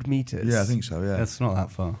 1,500 meters. Yeah, I think so. Yeah, That's not that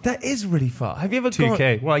far. That is really far. Have you ever gone?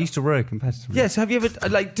 2K. Well, I used to row competitively. Yes. Have you ever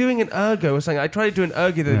like doing an ergo or something? I tried to do an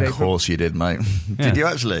ergo the other day. Of course you did, mate. Did you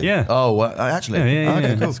actually? Yeah. Oh, well, actually. Yeah,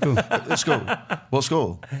 Okay, yeah. cool. What school? What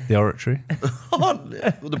school? The oratory.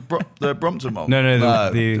 The Brompton one. No,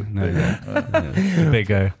 the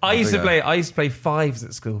big O. I used to play fives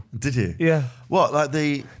at school. Did you? Yeah. What, like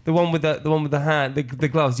the one with the hand, the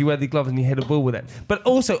gloves. You wear the gloves and you hit a ball with it. But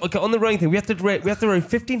also, okay, on the rowing thing, we have to row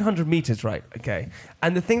 1,500 meters, right? Okay.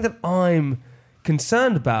 And the thing that I'm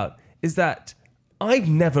concerned about is that I've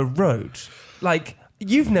never rowed. Like,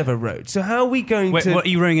 you've never rowed. So how are we going to? What are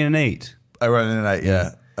you rowing in an 8? I ran in an 8,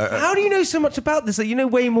 yeah. How do you know so much about this? Like, you know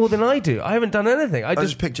way more than I do. I haven't done anything. I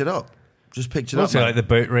just picked it up. Just picked it up. What's it mate. like the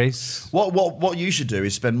boat race? What you should do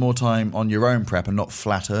is spend more time on your own prep and not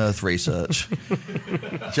flat Earth research. Do you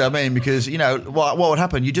know what I mean? Because what would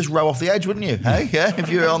happen? You just row off the edge, wouldn't you? Hey, yeah. If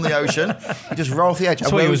you were on the ocean, you just row off the edge.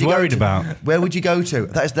 That's what he was worried about. Where would you go to?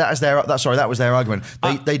 That was their argument.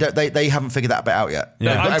 They haven't figured that bit out yet.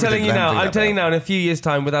 Yeah. I'm telling you now, in a few years'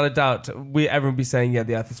 time, without a doubt, everyone will be saying, yeah,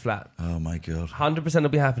 the Earth is flat. Oh my God. 100% will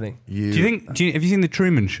be happening. Have you seen the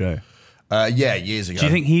Truman Show? Yeah, years ago. Do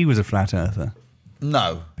you think he was a flat earther?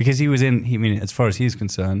 No. Because he was as far as he's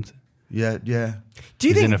concerned. Yeah. Do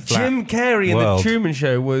you He's in think a flat Jim Carrey in world. the Truman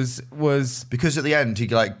Show was because at the end he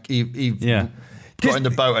got in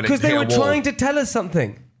the boat and because it they hit were a wall. trying to tell us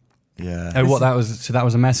something. Yeah. Oh, that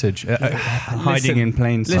was a message. Hiding in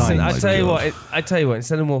plain sight. Listen, I my tell you God. what.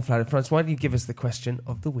 Instead of more flat, France, why don't you give us the question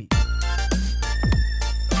of the week?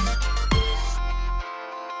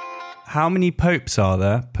 How many popes are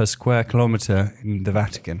there per square kilometre in the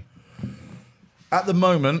Vatican? At the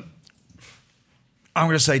moment, I'm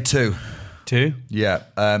going to say 2. 2? Yeah.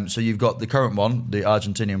 So you've got the current one, the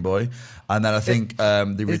Argentinian boy, and then I think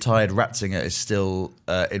the retired Ratzinger is still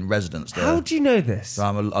in residence there. How do you know this? So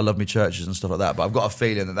I love my churches and stuff like that, but I've got a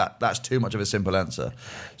feeling that's too much of a simple answer.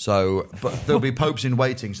 So, but there'll be popes in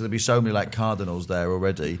waiting, so there'll be so many like cardinals there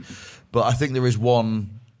already. But I think there is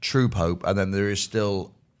one true pope, and then there is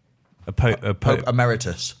still a pope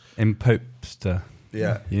emeritus in popester.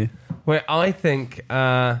 Yeah. Where I think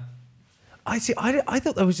I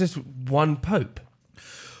thought there was just one pope.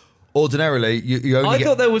 Ordinarily, you only. I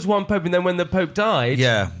thought there was one pope, and then when the pope died,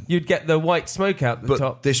 you'd get the white smoke out the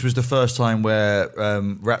top. This was the first time where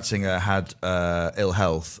Ratzinger had ill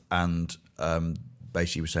health, and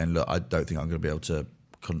basically was saying, "Look, I don't think I'm going to be able to."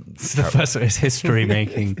 It's the first one. It's history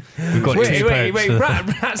making. We've got 2 popes. Wait.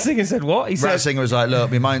 Ratzinger said what? He said Ratzinger was like,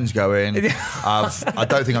 "Look, my mind's going. I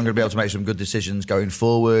don't think I'm going to be able to make some good decisions going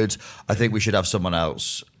forward. I think we should have someone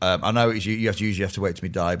else. I know you usually have to wait till we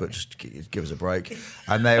die, but just give us a break."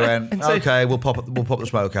 And they went, "Okay, we'll pop the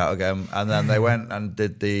smoke out again." And then they went and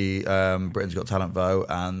did the Britain's Got Talent vote,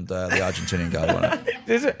 and the Argentinian guy won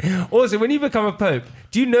it. Also, when you become a pope,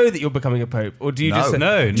 do you know that you're becoming a pope, or do you just do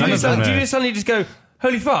you just suddenly just go,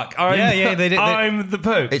 holy fuck, I'm the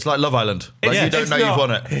Pope? It's like Love Island. Like, you don't know you've won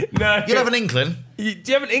it. No. You'll have an inkling. Do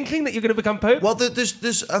you have an inkling that you're going to become Pope? Well, there's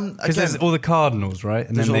because there's all the cardinals, right?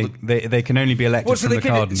 And then they can only be elected from the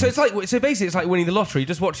cardinals. So basically it's like winning the lottery,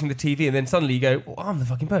 just watching the TV, and then suddenly you go, well, I'm the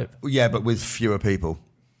fucking Pope. Yeah, but with fewer people.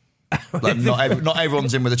 Like not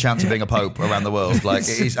everyone's in with a chance of being a pope around the world. Like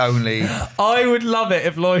it is only. I would love it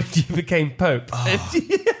if Lloyd you became Pope.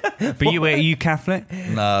 But are you Catholic?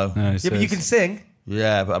 No. Yeah, but you can sing.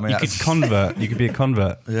 Yeah, but I mean, you could convert. You could be a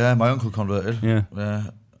convert. Yeah, my uncle converted.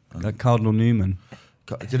 Yeah. Like Cardinal Newman.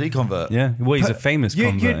 Did he convert? Yeah. Well, he's a famous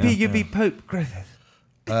convert. You'd be Pope Griffith.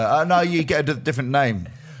 No, you get a different name.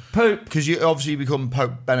 Pope. Because you obviously become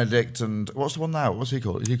Pope Benedict, and what's the one now? What's he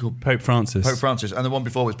called? Is he called Pope Francis? Pope Francis, and the one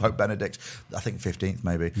before was Pope Benedict. I think 15th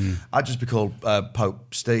maybe. I'd just be called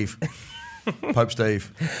Pope Steve. Pope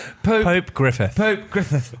Steve. Pope Griffith. Pope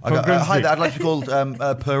Griffith. Hi there, I'd like to be called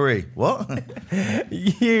Puri. What?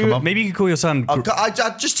 Come on. Maybe you could call your son... I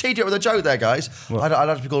just teed it with a joke there, guys. I'd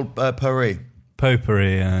like to be called Puri.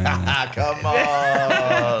 Popery. Come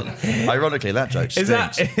on. Ironically, that joke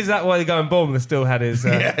stinks. Is that why the guy in Bournemouth still had his...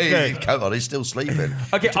 come on, he's still sleeping.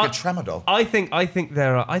 Okay, he took a tramadol. I think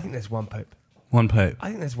there's one Pope. One Pope. I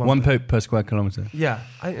think there's one Pope per square kilometre. Yeah,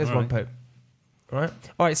 I think there's one Pope. All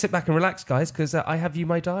right, sit back and relax, guys, because I have you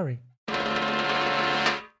my diary.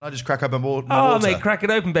 I just crack open my water. Mate, crack it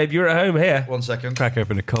open, babe. You're at home here. 1 second. Crack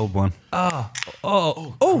open a cold one. Oh,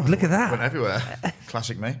 look at that. Went everywhere.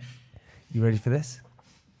 Classic me. You ready for this?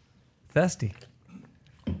 Thirsty.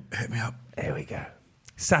 Hit me up. Here we go.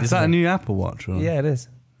 Saturday. Is that a new Apple Watch? Or? Yeah, it is.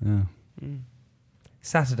 Yeah.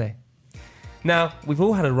 Saturday. Now, we've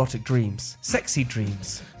all had erotic dreams. Sexy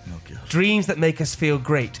dreams. Oh, God. Dreams that make us feel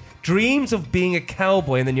great. Dreams of being a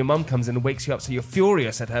cowboy, and then your mum comes in and wakes you up so you're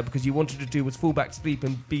furious at her because you wanted to do was fall back to sleep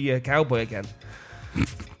and be a cowboy again.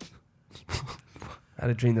 I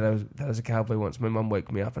had a dream that I was a cowboy once. My mum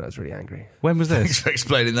woke me up and I was really angry. When was this? Thanks for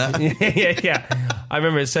explaining that. yeah. I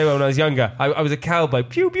remember it so well when I was younger. I was a cowboy,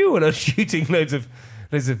 pew pew, and I was shooting loads of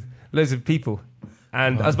people.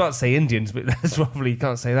 And I was about to say Indians, but that's probably you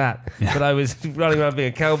can't say that. Yeah. But I was running around being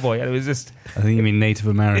a cowboy, and it was just. I think you mean Native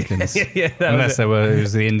Americans. Unless it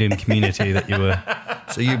was the Indian community that you were.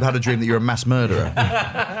 So you had a dream that you're a mass murderer.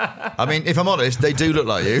 I mean, if I'm honest, they do look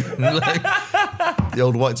like you. Like the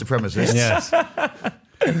old white supremacists. Yes.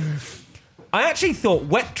 I actually thought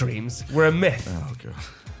wet dreams were a myth. Oh, God.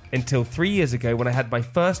 Until 3 years ago when I had my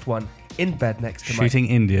first one in bed next to Shooting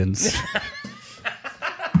Indians.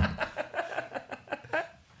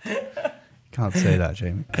 Can't say that,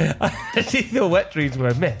 Jamie. I actually thought wet dreams were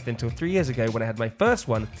a myth until 3 years ago when I had my first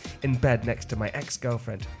one in bed next to my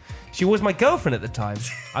ex-girlfriend. She was my girlfriend at the time.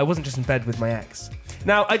 I wasn't just in bed with my ex.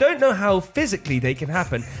 Now, I don't know how physically they can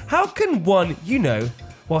happen. How can one,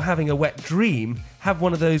 while having a wet dream, have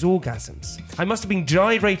one of those orgasms? I must have been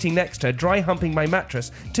gyrating next to her, dry humping my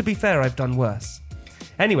mattress. To be fair, I've done worse.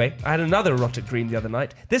 Anyway, I had another erotic dream the other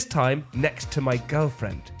night, this time next to my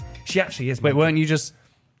girlfriend. She actually is my... Wait, weren't you just...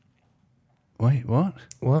 Wait, what?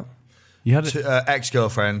 What? You had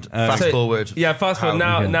ex-girlfriend, fast forward. Yeah, fast forward.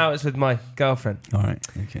 Now it's with my girlfriend. All right,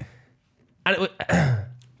 okay. And it was,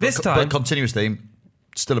 this time... But continuous theme,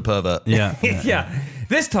 still a pervert. Yeah. Yeah.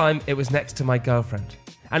 This time, it was next to my girlfriend.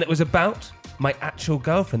 And it was about my actual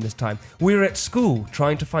girlfriend this time. We were at school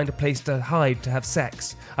trying to find a place to hide to have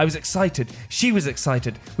sex. I was excited. She was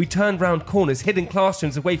excited. We turned round corners, hid in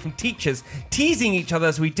classrooms away from teachers, teasing each other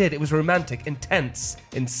as we did. It was romantic, intense,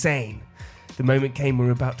 insane. The moment came when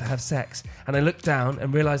we were about to have sex, and I looked down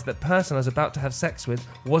and realised that person I was about to have sex with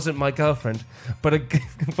wasn't my girlfriend, but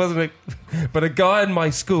a guy in my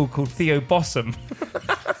school called Theo Bossum.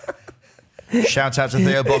 Shout out to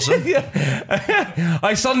Theo Bossum. Yeah.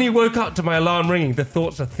 I suddenly woke up to my alarm ringing, the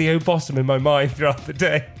thoughts of Theo Bossum in my mind throughout the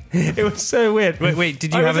day. It was so weird. Wait,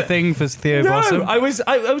 did you have a thing for Theo Bossum? No, I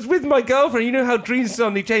was with my girlfriend. You know how dreams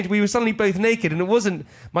suddenly change? We were suddenly both naked, and it wasn't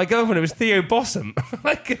my girlfriend, it was Theo Bossum.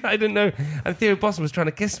 I didn't know. And Theo Bossum was trying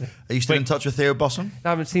to kiss me. Are you still in touch with Theo Bossum? I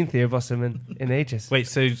haven't seen Theo Bossum in ages. Wait,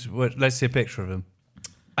 so let's see a picture of him.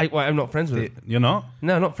 I'm not friends with him. You're not?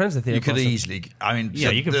 No, I'm not friends with Theo Bossum. You could easily... I mean, yeah,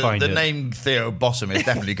 you can find the name Theo Bossum is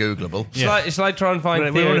definitely Googleable. Yeah. Shall I try and find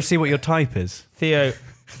Theo? We want to see what your type is. Theo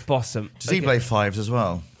Bossum. Does he play fives as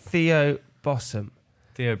well? Theo Bossum.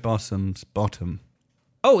 Theo Bossum's bottom.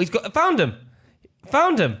 Oh, found him.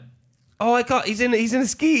 Oh, I got. He's in a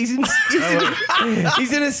ski. He's in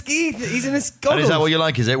a ski. He's in a goggles. And is that what you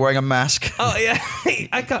like? Is it wearing a mask? Oh yeah.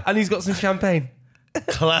 And he's got some champagne.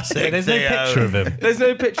 Classic. There's no picture of him. There's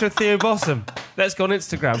no picture of Theo Bossum. Let's go on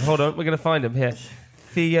Instagram. Hold on, we're going to find him here.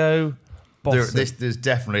 Theo Bossum. There's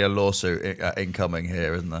definitely a lawsuit incoming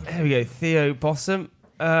here, isn't there? Here we go. Theo Bossum.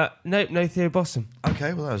 No Theo Bossum.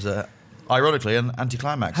 Okay, well that was Ironically, an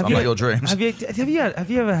anticlimax. Unlike your dreams. Have you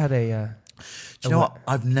ever had a? Do you know what?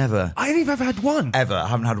 I've never. I ain't even had one. Ever. I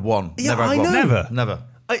haven't had one. Yeah, never had I one. know. Never.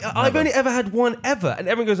 I've only ever had one ever, and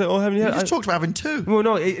everyone goes, "Oh, haven't you?" You just talked about having two. Well,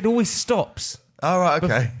 no, it always stops. Oh, right,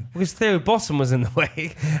 okay. Because Theo Bossum was in the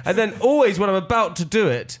way, and then always when I'm about to do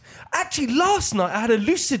it. Actually, last night I had a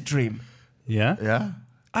lucid dream. Yeah. Yeah.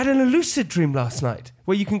 I had a lucid dream last night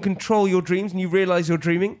where you can control your dreams and you realise you're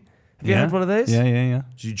dreaming. Have you had one of those? Yeah.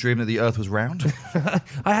 Did you dream that the Earth was round?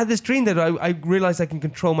 I had this dream that I realised I can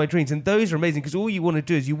control my dreams, and those are amazing because all you want to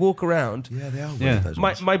do is you walk around. Yeah, they are weird, those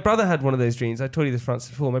ones. My brother had one of those dreams. I told you this, Francis,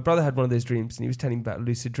 before. My brother had one of those dreams, and he was telling me about a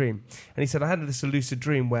lucid dream. And he said, I had this lucid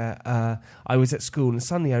dream where I was at school, and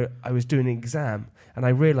suddenly I was doing an exam, and I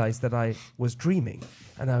realised that I was dreaming.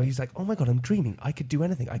 And he was like, oh my God, I'm dreaming. I could do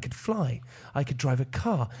anything. I could fly. I could drive a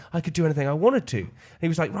car. I could do anything I wanted to. And he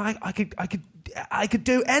was like, right, I could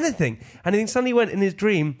do anything. And then suddenly went in his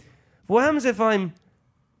dream, what happens if I'm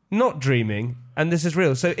not dreaming and this is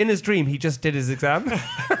real? So in his dream, he just did his exam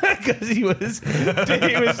because he was too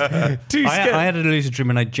scared. I had a lucid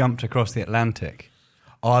dream and I jumped across the Atlantic.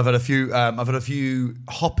 Oh, I've had a few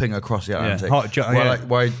hopping across the Atlantic.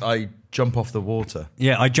 Where I jump off the water.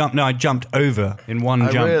 Yeah, I jumped over in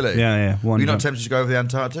one jump. Really? Yeah. Were you not tempted to go over the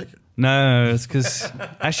Antarctic? No, it's because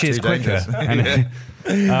actually it's quicker.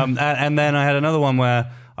 And then I had another one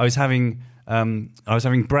where I was having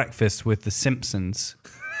breakfast with the Simpsons.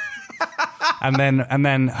 and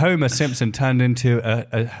then Homer Simpson turned into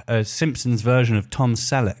a Simpsons version of Tom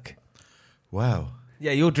Selleck. Wow.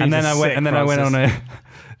 Yeah, your dreams are sick, And then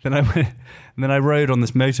I rode on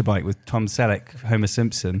this motorbike with Tom Selleck, Homer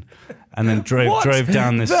Simpson, and then drove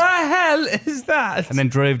down this. What the hell is that? And then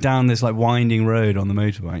drove down this like winding road on the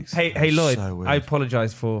motorbikes. Hey, Lloyd, so I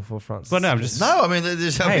apologise for Francis. Well, no, I'm just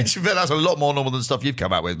that's a lot more normal than stuff you've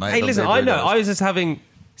come out with, mate. Hey, listen, I know. I was just having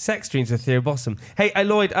sex dreams with Theo Bossum. Hey,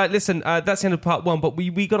 Lloyd, listen, that's the end of part one, but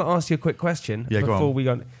we got to ask you a quick question before we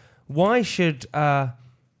go on. Why should our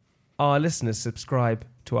listeners subscribe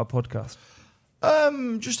to our podcast?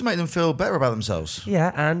 Just to make them feel better about themselves.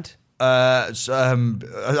 Yeah, and? I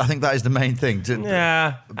think that is the main thing.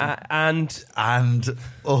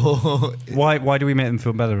 Why do we make them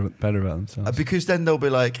feel better about themselves? Because then they'll be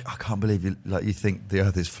like, I can't believe you think the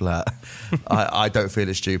Earth is flat. I don't feel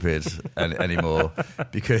as stupid anymore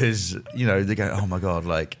because they go, oh my God,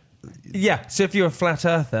 like. Yeah. So if you're a flat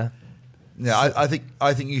earther, yeah, I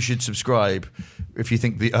think you should subscribe if you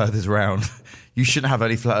think the Earth is round. You shouldn't have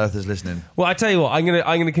any flat earthers listening. Well, I tell you what, I'm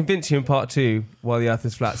gonna convince you in part 2 why the Earth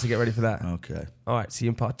is flat. So get ready for that. Okay. All right. See you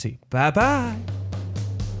in part 2. Bye bye.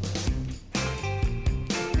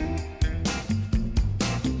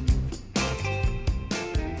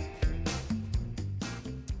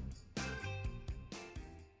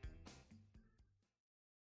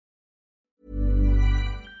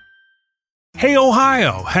 Hey,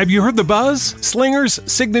 Ohio, have you heard the buzz? Slinger's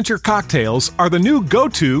signature cocktails are the new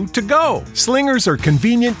go-to to go. Slingers are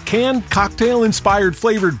convenient, canned, cocktail-inspired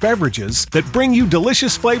flavored beverages that bring you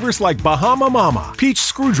delicious flavors like Bahama Mama, Peach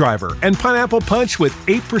Screwdriver, and Pineapple Punch with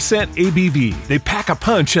 8% ABV. They pack a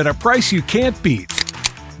punch at a price you can't beat.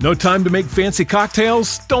 No time to make fancy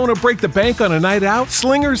cocktails? Don't want to break the bank on a night out?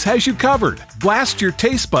 Slingers has you covered. Blast your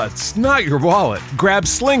taste buds, not your wallet. Grab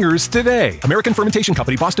Slingers today. American Fermentation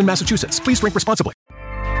Company, Boston, Massachusetts. Please drink responsibly.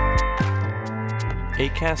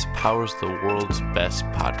 Acast powers the world's best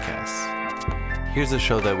podcasts. Here's a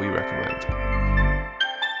show that we recommend.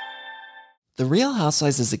 The Real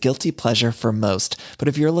Housewives is a guilty pleasure for most, but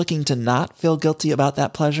if you're looking to not feel guilty about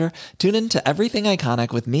that pleasure, tune in to Everything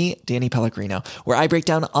Iconic with me, Danny Pellegrino, where I break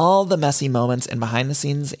down all the messy moments and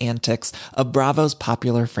behind-the-scenes antics of Bravo's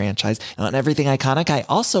popular franchise. And on Everything Iconic, I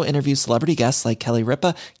also interview celebrity guests like Kelly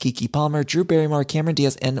Ripa, Keke Palmer, Drew Barrymore, Cameron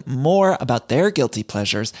Diaz, and more about their guilty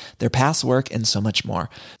pleasures, their past work, and so much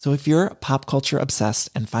more. So if you're pop culture obsessed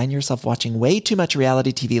and find yourself watching way too much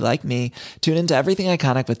reality TV like me, tune in to Everything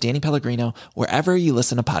Iconic with Danny Pellegrino, wherever you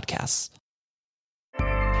listen to podcasts.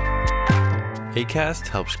 Acast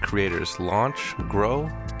helps creators launch, grow,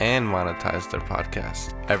 and monetize their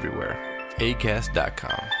podcasts everywhere.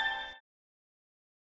 Acast.com.